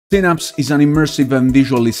Synapse is an immersive and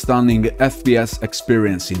visually stunning FPS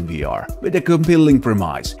experience in VR, with a compelling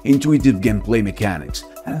premise, intuitive gameplay mechanics,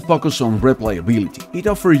 and a focus on replayability. It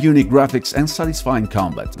offers unique graphics and satisfying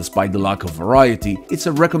combat. Despite the lack of variety, it's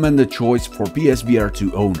a recommended choice for PSVR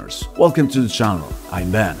 2 owners. Welcome to the channel,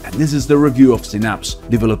 I'm Ben, and this is the review of Synapse,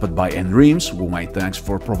 developed by Dreams, whom I thanks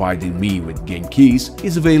for providing me with game keys,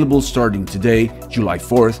 is available starting today, July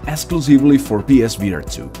 4th, exclusively for PSVR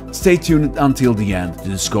 2. Stay tuned until the end to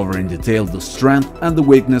discover in detail the strength and the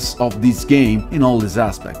weakness of this game in all its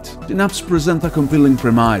aspects. Synapse presents a compelling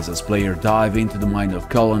premise as players dive into the mind of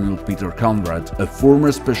Colonel Peter Conrad, a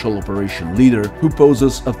former special operation leader who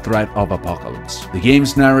poses a threat of apocalypse. The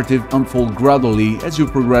game's narrative unfolds gradually as you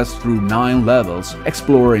progress through 9 levels,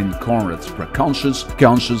 exploring Conrad's preconscious,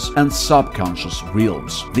 conscious, and subconscious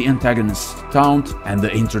realms. The antagonist's taunt and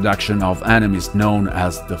the introduction of enemies known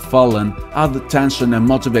as the Fallen add tension and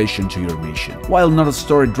motivation to your mission. While not a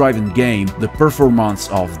story-driven game, the performance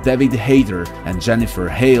of David Hayter and Jennifer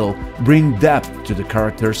Hale bring depth to the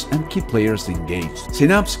characters and keep players engaged.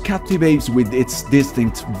 Synapse captivates with its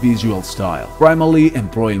distinct visual style, primarily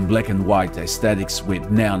employing black and white aesthetics with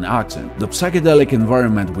neon accent. The psychedelic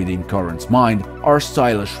environment within Conrad's mind are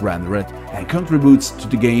stylish rendered and contributes to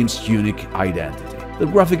the game's unique identity. The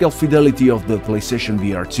graphical fidelity of the PlayStation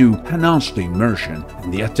VR 2 enhanced the immersion,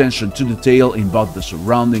 and the attention to detail in both the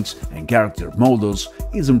surroundings and character models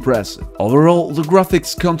is impressive. Overall, the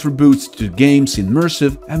graphics contribute to the game's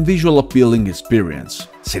immersive and visual appealing experience.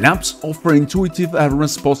 Synapse offers intuitive and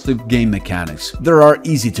responsive game mechanics that are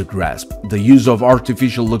easy to grasp. The use of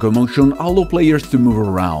artificial locomotion allows players to move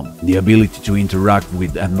around. The ability to interact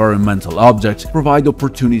with environmental objects provides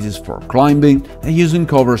opportunities for climbing and using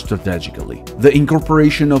cover strategically. The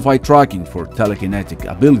incorporation of eye tracking for telekinetic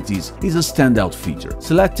abilities is a standout feature.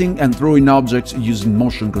 Selecting and throwing objects using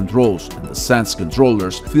motion controls and the sense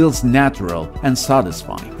controllers feels natural and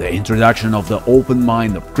satisfying. The introduction of the Open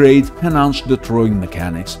Mind upgrade enhanced the throwing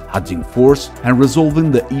mechanics, adding force and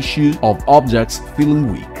resolving the issue of objects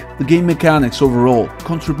feeling weak. The game mechanics overall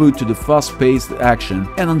contribute to the fast-paced action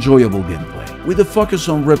and enjoyable gameplay. With a focus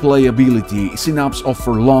on replayability, Synapse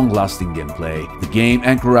offers long-lasting gameplay. The game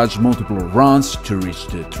encourages multiple runs to reach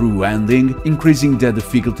the true ending, increasing the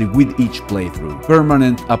difficulty with each playthrough.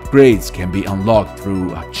 Permanent upgrades can be unlocked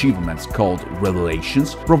through achievements called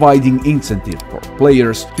revelations, providing incentive for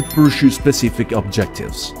players to pursue specific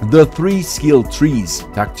objectives. The 3 skill trees,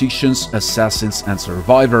 Tacticians, Assassins, and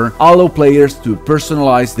Survivor, allow players to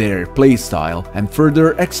personalize their playstyle and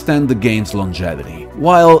further extend the game's longevity.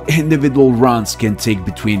 While individual runs can take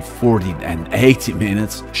between 40 and 80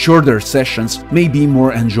 minutes, shorter sessions may be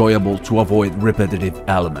more enjoyable to avoid repetitive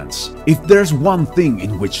elements. If there's one thing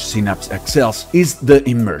in which Synapse excels, is the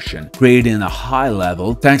immersion, creating a high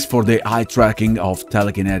level thanks for the eye tracking of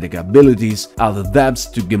telekinetic abilities add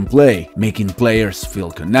depth to gameplay, making players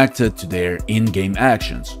feel connected to their in-game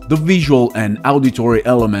actions. The visual and auditory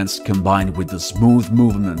elements combined with the smooth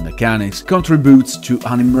movement mechanics contributes to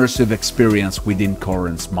an immersive experience within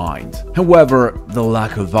Conrad's mind. However, the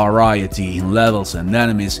lack of variety in levels and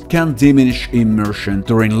enemies can diminish immersion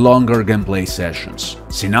during longer gameplay sessions.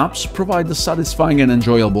 Synapse provides a satisfying and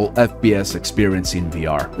enjoyable FPS experience in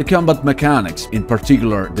VR. The combat mechanics, in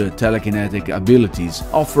particular the telekinetic abilities,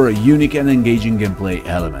 offer a unique and engaging gameplay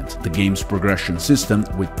element. The game's progression system,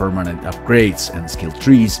 with permanent upgrades and skill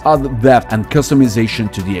trees, add depth and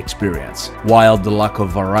customization to the experience. While the lack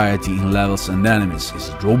of variety in levels and enemies is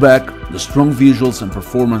a drawback, the strong visuals and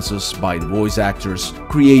performances by the voice actors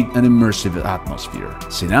create an immersive atmosphere.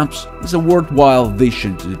 Synapse is a worthwhile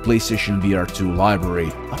addition to the PlayStation VR 2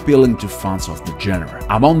 library, appealing to fans of the genre.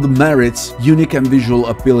 Among the merits, unique and visual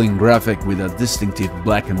appealing graphic with a distinctive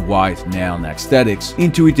black and white neon aesthetics,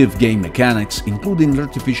 intuitive game mechanics including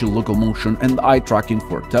artificial locomotion and eye tracking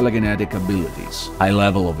for telekinetic abilities, high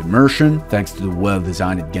level of immersion thanks to the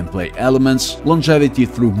well-designed gameplay elements, longevity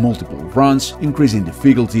through multiple runs, increasing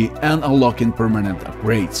difficulty, and unlocking permanent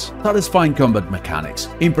upgrades, satisfying combat mechanics,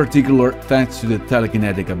 in particular thanks to the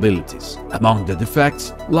telekinetic abilities. Among the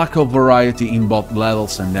defects, lack of variety in both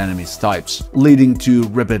levels and enemies types, leading to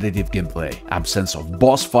repetitive gameplay, absence of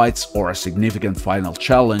boss fights or a significant final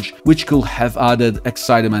challenge which could have added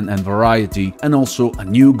excitement and variety, and also a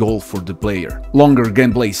new goal for the player. Longer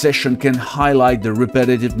gameplay session can highlight the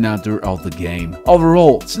repetitive nature of the game.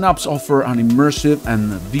 Overall, Synapse offers an immersive and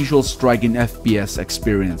visual striking FPS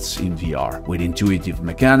experience in VR, with intuitive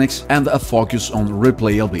mechanics and a focus on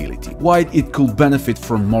replayability. While it could benefit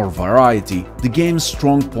from more variety, the game's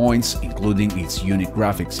strong points, including its unique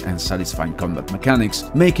graphics and satisfying combat mechanics,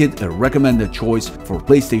 make it a recommended choice for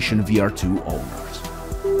PlayStation VR 2 owners.